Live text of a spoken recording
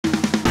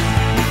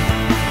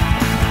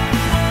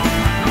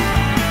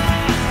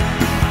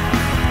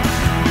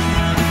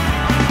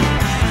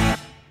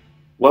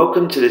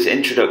Welcome to this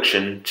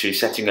introduction to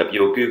setting up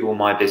your Google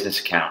My Business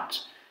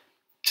account.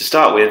 To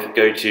start with,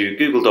 go to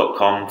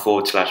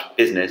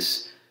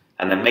google.com/business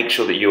and then make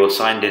sure that you are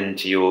signed in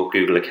to your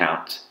Google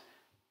account.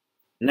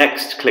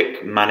 Next,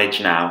 click Manage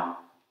Now,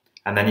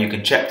 and then you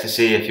can check to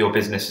see if your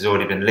business has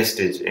already been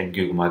listed in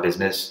Google My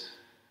Business.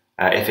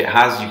 If it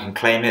has, you can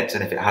claim it,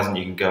 and if it hasn't,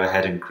 you can go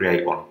ahead and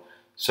create one.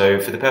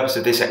 So for the purpose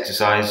of this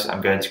exercise,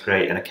 I'm going to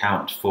create an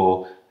account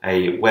for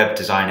a web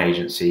design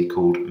agency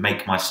called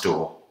Make My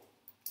Store.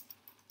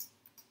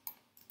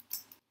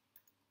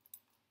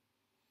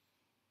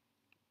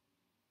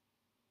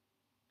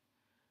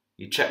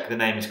 You check the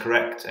name is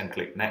correct and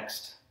click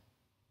Next.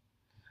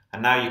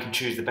 And now you can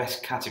choose the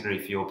best category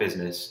for your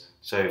business.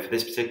 So for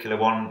this particular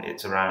one,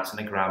 it's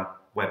something around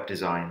web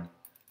design.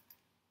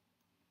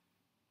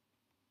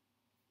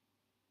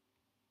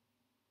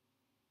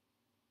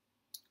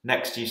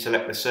 Next, you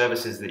select the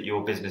services that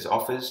your business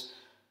offers.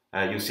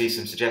 You'll see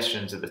some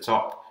suggestions at the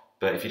top,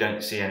 but if you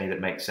don't see any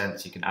that make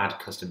sense, you can add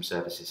custom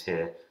services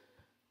here.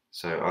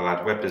 So I'll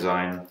add web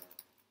design,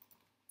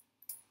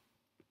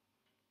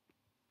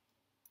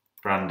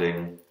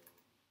 branding,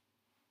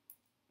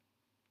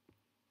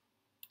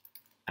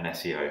 and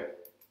SEO.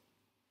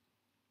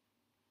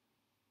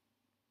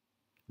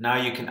 Now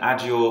you can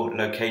add your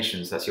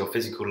locations, that's your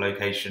physical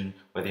location,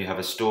 whether you have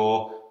a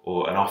store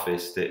or an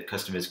office that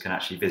customers can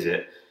actually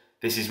visit.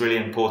 This is really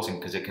important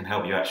because it can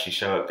help you actually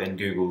show up in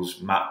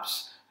Google's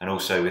maps and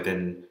also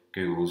within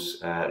Google's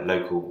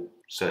local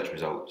search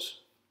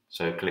results.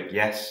 So click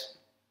Yes,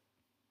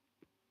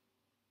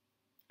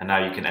 and now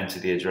you can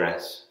enter the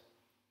address.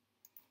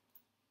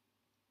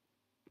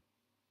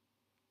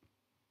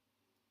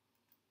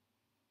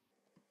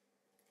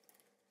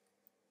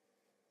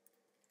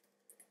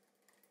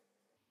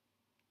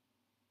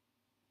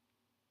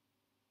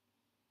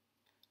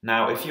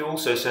 Now, if you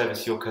also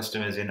service your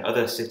customers in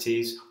other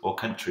cities or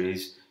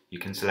countries, you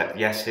can select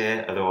Yes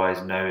here,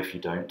 otherwise No if you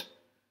don't.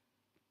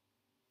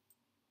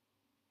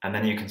 And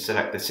then you can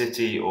select the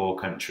city or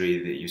country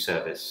that you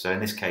service. So in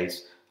this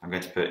case, I'm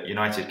going to put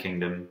United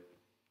Kingdom.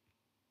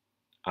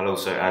 I'll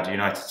also add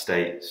United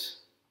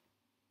States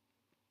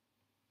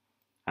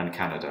and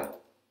Canada.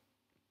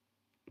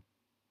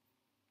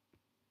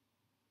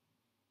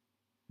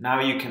 Now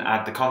you can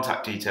add the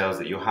contact details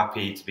that you're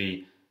happy to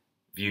be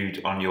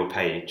viewed on your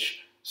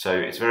page. So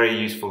it's very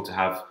useful to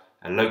have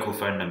a local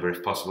phone number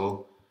if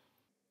possible.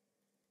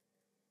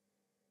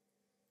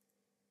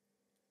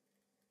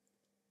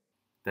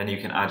 Then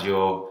you can add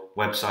your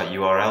website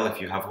URL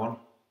if you have one.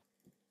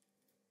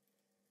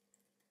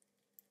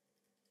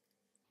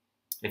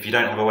 If you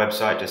don't have a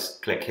website,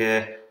 just click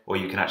here, or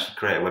you can actually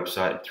create a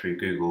website through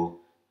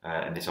Google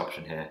in this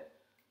option here.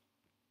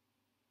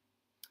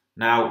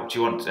 Now, do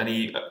you want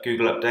any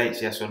Google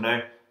updates, yes or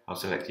no? I'll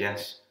select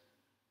yes,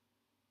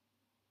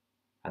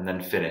 and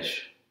then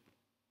finish.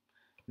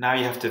 Now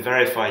you have to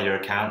verify your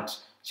account,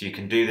 so you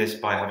can do this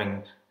by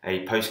having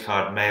a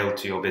postcard mailed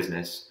to your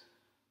business.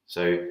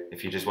 So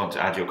if you just want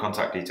to add your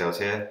contact details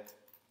here,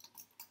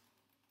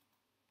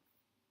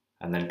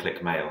 and then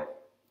click Mail.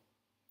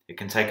 It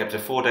can take up to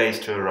 4 days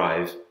to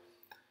arrive.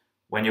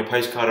 When your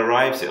postcard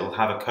arrives, it will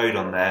have a code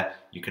on there.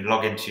 You can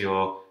log into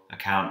your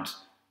account,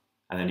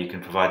 and then you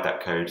can provide that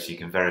code so you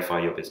can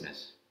verify your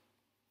business.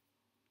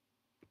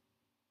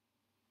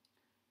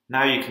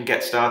 Now you can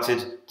get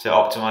started to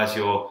optimize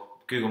your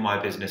Google My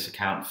Business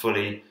account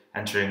fully,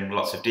 entering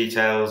lots of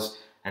details,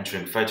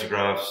 entering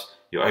photographs,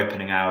 your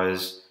opening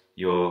hours,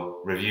 your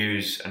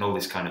reviews, and all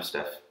this kind of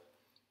stuff.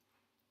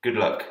 Good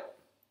luck.